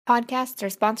Podcasts are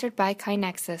sponsored by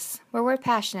KaiNexus, where we're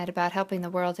passionate about helping the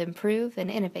world improve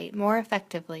and innovate more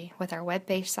effectively with our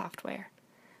web-based software.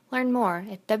 Learn more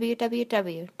at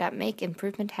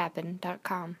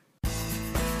www.makeimprovementhappen.com.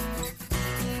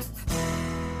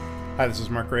 Hi, this is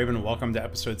Mark Raven, and welcome to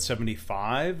episode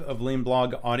 75 of Lean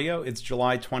Blog Audio. It's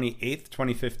July 28th,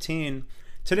 2015.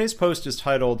 Today's post is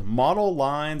titled Model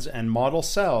Lines and Model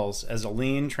Cells as a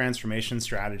Lean Transformation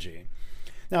Strategy.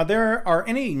 Now, there are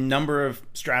any number of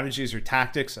strategies or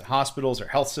tactics that hospitals or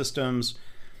health systems,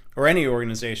 or any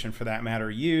organization for that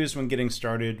matter, use when getting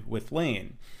started with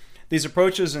Lean. These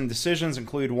approaches and decisions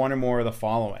include one or more of the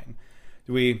following.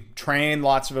 Do we train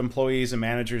lots of employees and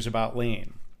managers about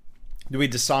Lean? Do we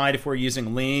decide if we're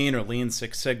using Lean or Lean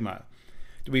Six Sigma?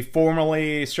 Do we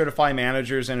formally certify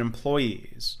managers and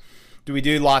employees? Do we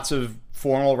do lots of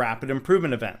formal rapid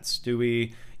improvement events? Do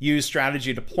we use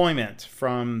strategy deployment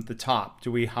from the top?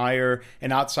 Do we hire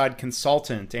an outside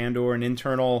consultant and or an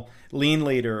internal Lean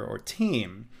leader or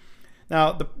team?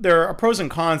 Now, there are pros and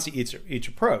cons to each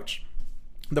approach.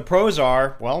 The pros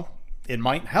are, well, it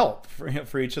might help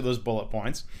for each of those bullet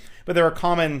points, but there are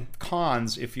common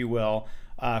cons, if you will,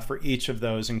 for each of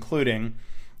those, including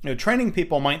training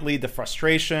people might lead to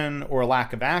frustration or a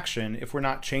lack of action if we're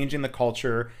not changing the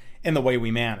culture and the way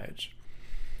we manage.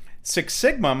 Six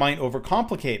Sigma might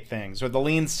overcomplicate things, or the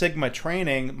Lean Sigma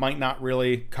training might not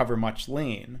really cover much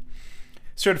Lean.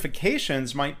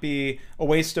 Certifications might be a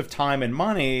waste of time and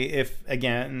money if,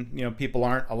 again, people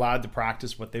aren't allowed to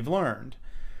practice what they've learned.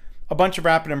 A bunch of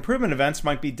rapid improvement events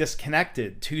might be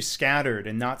disconnected, too scattered,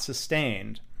 and not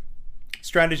sustained.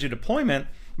 Strategy deployment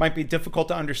might be difficult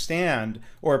to understand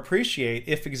or appreciate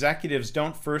if executives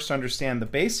don't first understand the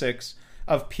basics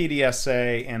of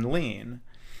PDSA and Lean.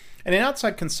 And an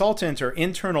outside consultant or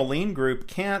internal Lean group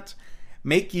can't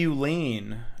make you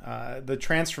lean. The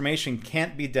transformation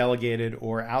can't be delegated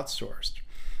or outsourced.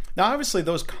 Now, obviously,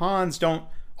 those cons don't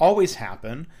always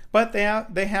happen, but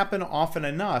they happen often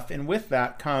enough, and with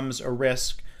that comes a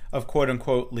risk of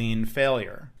quote-unquote Lean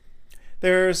failure.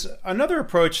 There's another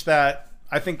approach that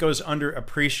I think goes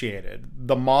underappreciated,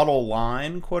 the model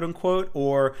line, quote-unquote,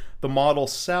 or the model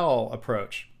cell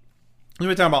approach. When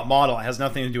we talk about model, it has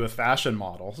nothing to do with fashion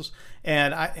models.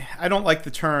 And I don't like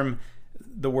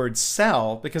the word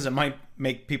cell, because it might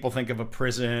make people think of a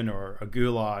prison or a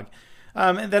gulag.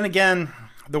 And then again,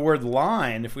 the word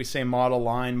line, if we say model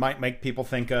line, might make people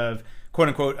think of quote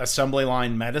unquote assembly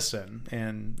line medicine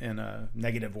in a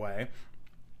negative way.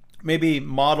 Maybe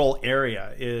model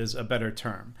area is a better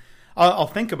term. I'll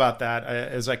think about that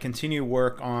as I continue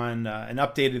work on an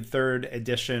updated third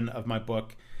edition of my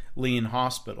book, Lean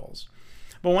Hospitals.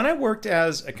 But when I worked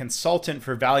as a consultant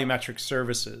for Volumetric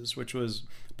Services, which was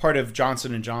part of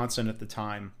Johnson & Johnson at the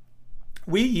time,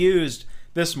 we used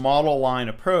this model line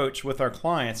approach with our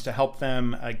clients to help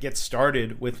them get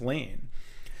started with Lean.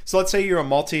 So let's say you're a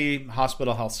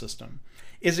multi-hospital health system.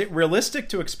 Is it realistic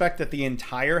to expect that the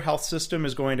entire health system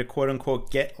is going to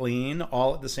quote-unquote get Lean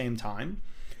all at the same time?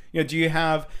 Do you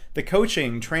have the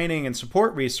coaching, training, and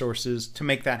support resources to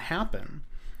make that happen?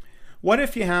 What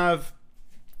if you have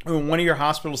one of your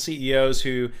hospital CEOs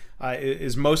who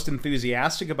is most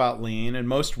enthusiastic about Lean and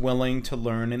most willing to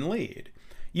learn and lead?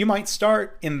 You might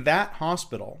start in that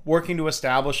hospital, working to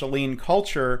establish a Lean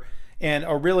culture and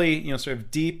a really sort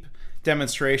of deep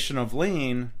demonstration of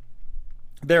Lean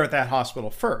there at that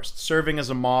hospital first, serving as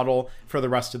a model for the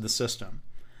rest of the system.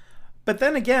 But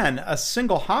then again, a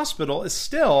single hospital is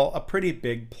still a pretty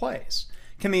big place.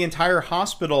 Can the entire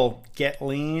hospital get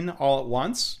Lean all at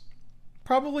once?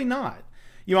 Probably not.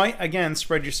 You might, again,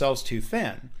 spread yourselves too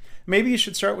thin. Maybe you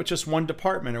should start with just one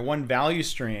department or one value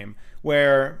stream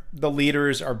where the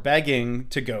leaders are begging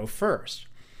to go first.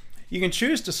 You can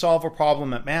choose to solve a problem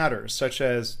that matters, such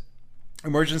as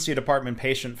emergency department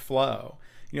patient flow,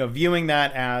 viewing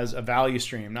that as a value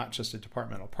stream, not just a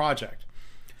departmental project.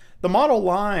 The model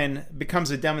line becomes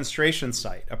a demonstration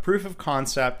site, a proof of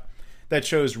concept that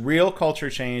shows real culture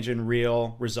change and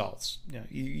real results.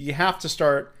 You have to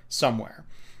start somewhere.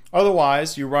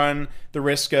 Otherwise, you run the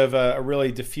risk of a really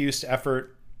diffuse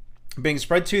effort being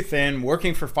spread too thin,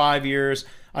 working for 5 years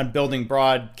on building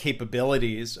broad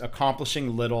capabilities,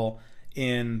 accomplishing little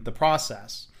in the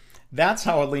process. That's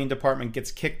how a Lean department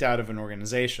gets kicked out of an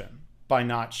organization, by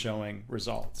not showing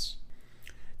results.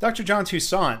 Dr. John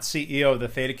Toussaint, CEO of the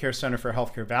ThedaCare Center for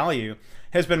Healthcare Value,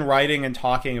 has been writing and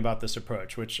talking about this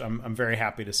approach, which I'm very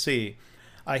happy to see.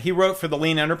 He wrote for the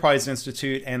Lean Enterprise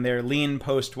Institute and their Lean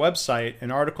Post website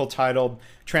an article titled,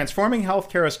 Transforming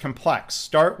Healthcare is Complex,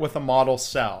 Start with a Model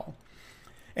Cell.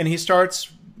 And he starts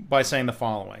by saying the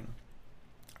following.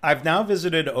 I've now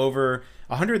visited over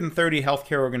 130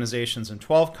 healthcare organizations in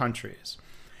 12 countries,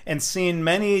 and seen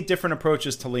many different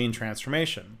approaches to lean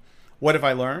transformation. What have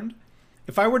I learned?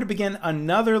 If I were to begin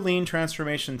another lean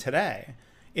transformation today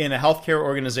in a healthcare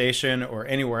organization or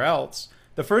anywhere else,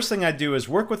 the first thing I'd do is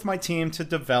work with my team to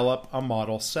develop a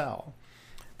model cell.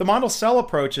 The model cell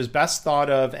approach is best thought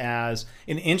of as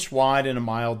an inch wide and a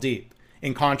mile deep,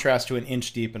 in contrast to an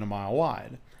inch deep and a mile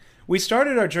wide. We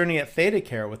started our journey at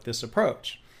ThetaCare with this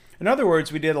approach. In other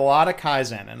words, we did a lot of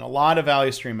Kaizen and a lot of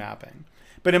value stream mapping.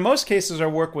 But in most cases, our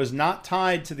work was not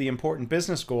tied to the important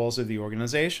business goals of the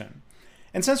organization.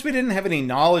 And since we didn't have any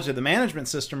knowledge of the management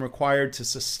system required to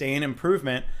sustain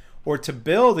improvement or to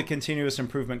build a continuous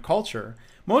improvement culture,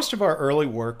 most of our early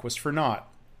work was for naught.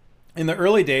 In the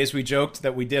early days, we joked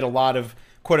that we did a lot of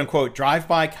quote-unquote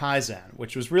drive-by Kaizen,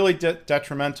 which was really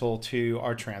detrimental to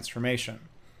our transformation.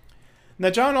 Now,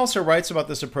 John also writes about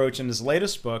this approach in his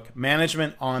latest book,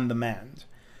 Management on the Mend.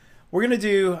 We're going to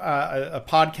do a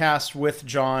podcast with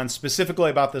John specifically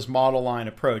about this model line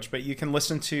approach, but you can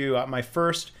listen to my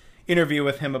first interview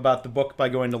with him about the book by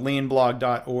going to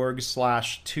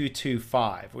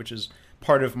leanblog.org/225, which is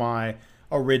part of my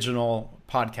original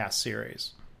podcast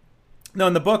series. Now,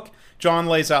 in the book, John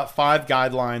lays out 5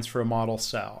 guidelines for a model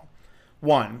cell.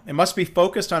 1, it must be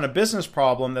focused on a business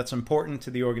problem that's important to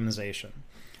the organization.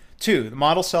 2, the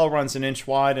model cell runs an inch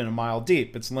wide and a mile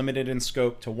deep. It's limited in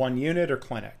scope to 1 unit or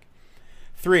clinic.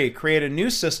 3, create a new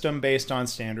system based on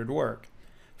standard work.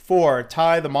 4,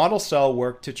 tie the model cell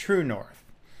work to true north.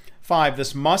 5,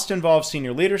 this must involve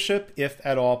senior leadership if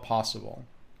at all possible.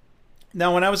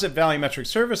 Now, when I was at Volumetric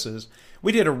Services,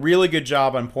 we did a really good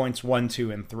job on points 1, 2,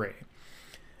 and 3.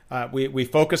 We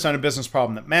focused on a business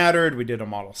problem that mattered. We did a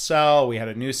model cell. We had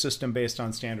a new system based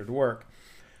on standard work.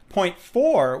 Point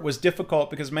 4 was difficult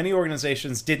because many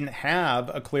organizations didn't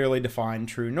have a clearly defined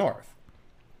true north.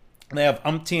 They have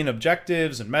umpteen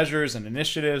objectives and measures and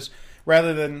initiatives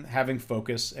rather than having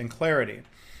focus and clarity.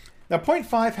 Now, point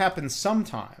 5 happens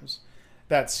sometimes,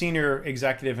 that senior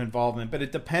executive involvement, but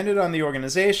it depended on the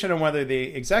organization and whether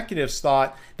the executives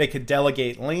thought they could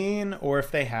delegate lean or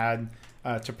if they had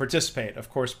to participate. Of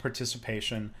course,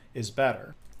 participation is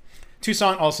better.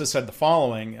 Toussaint also said the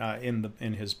following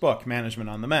in his book, Management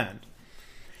on the Mend.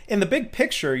 In the big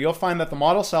picture, you'll find that the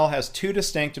model cell has 2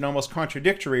 distinct and almost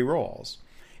contradictory roles.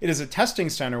 It is a testing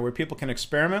center where people can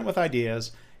experiment with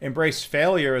ideas, embrace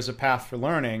failure as a path for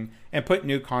learning, and put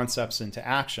new concepts into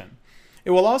action.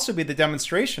 It will also be the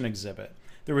demonstration exhibit,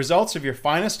 the results of your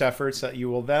finest efforts that you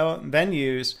will then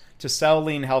use to sell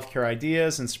lean healthcare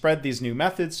ideas and spread these new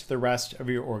methods to the rest of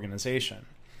your organization.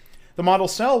 The model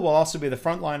cell will also be the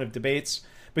front line of debates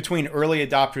between early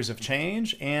adopters of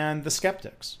change and the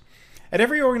skeptics. At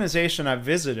every organization I've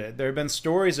visited, there have been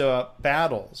stories about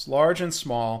battles, large and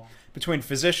small, between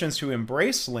physicians who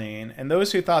embrace lean and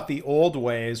those who thought the old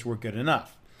ways were good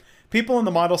enough. People in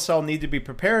the model cell need to be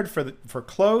prepared for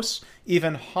close,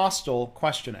 even hostile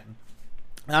questioning.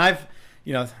 And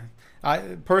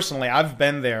I've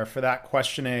been there for that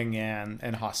questioning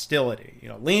and hostility.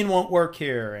 Lean won't work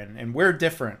here, and we're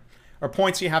different, are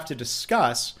points you have to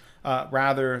discuss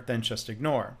rather than just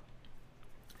ignore.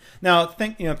 Now,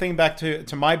 thinking back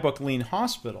to my book, Lean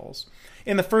Hospitals,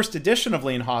 in the first edition of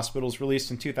Lean Hospitals,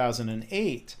 released in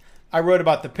 2008, I wrote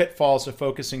about the pitfalls of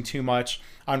focusing too much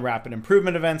on rapid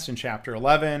improvement events in Chapter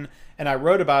 11, and I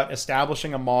wrote about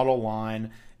establishing a model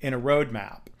line in a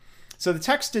roadmap. So the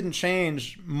text didn't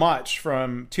change much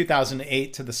from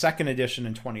 2008 to the second edition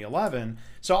in 2011,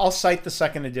 so I'll cite the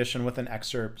second edition with an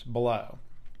excerpt below,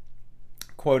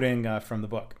 quoting from the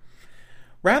book.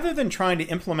 Rather than trying to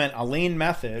implement a lean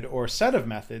method or set of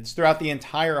methods throughout the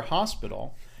entire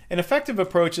hospital, an effective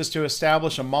approach is to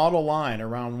establish a model line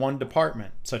around one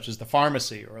department, such as the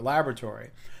pharmacy or laboratory,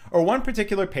 or one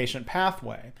particular patient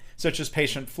pathway, such as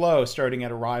patient flow starting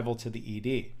at arrival to the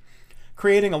ED.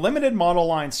 Creating a limited model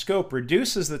line scope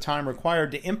reduces the time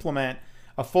required to implement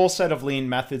a full set of lean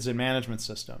methods and management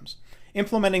systems.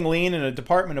 Implementing lean in a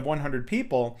department of 100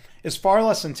 people is far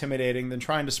less intimidating than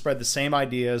trying to spread the same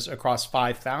ideas across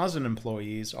 5,000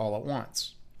 employees all at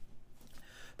once.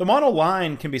 The model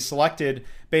line can be selected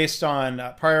based on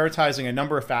prioritizing a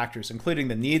number of factors, including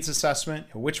the needs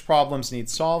assessment, which problems need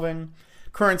solving,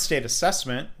 current state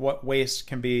assessment, what waste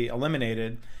can be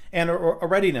eliminated, and a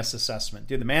readiness assessment.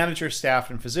 Do the manager, staff,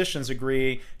 and physicians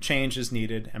agree change is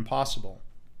needed and possible?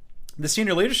 The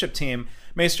senior leadership team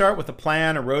may start with a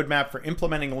plan or roadmap for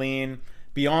implementing lean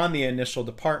beyond the initial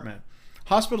department.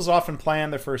 Hospitals often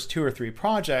plan their first 2 or 3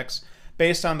 projects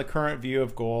based on the current view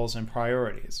of goals and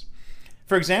priorities.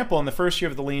 For example, in the first year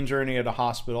of the lean journey at a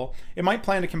hospital, it might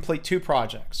plan to complete 2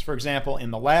 projects, for example, in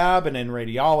the lab and in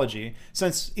radiology,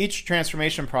 since each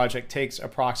transformation project takes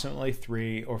approximately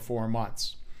 3 or 4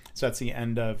 months. So that's the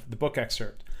end of the book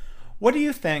excerpt. What do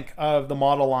you think of the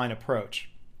model line approach?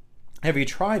 Have you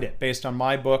tried it based on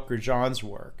my book or John's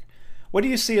work? What do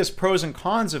you see as pros and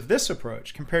cons of this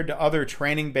approach compared to other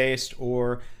training-based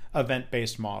or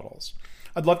event-based models?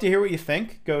 I'd love to hear what you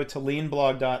think. Go to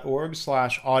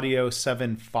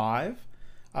leanblog.org/audio75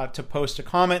 to post a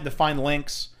comment, to find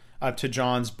links to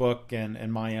John's book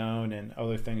and my own and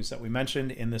other things that we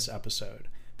mentioned in this episode.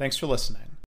 Thanks for listening.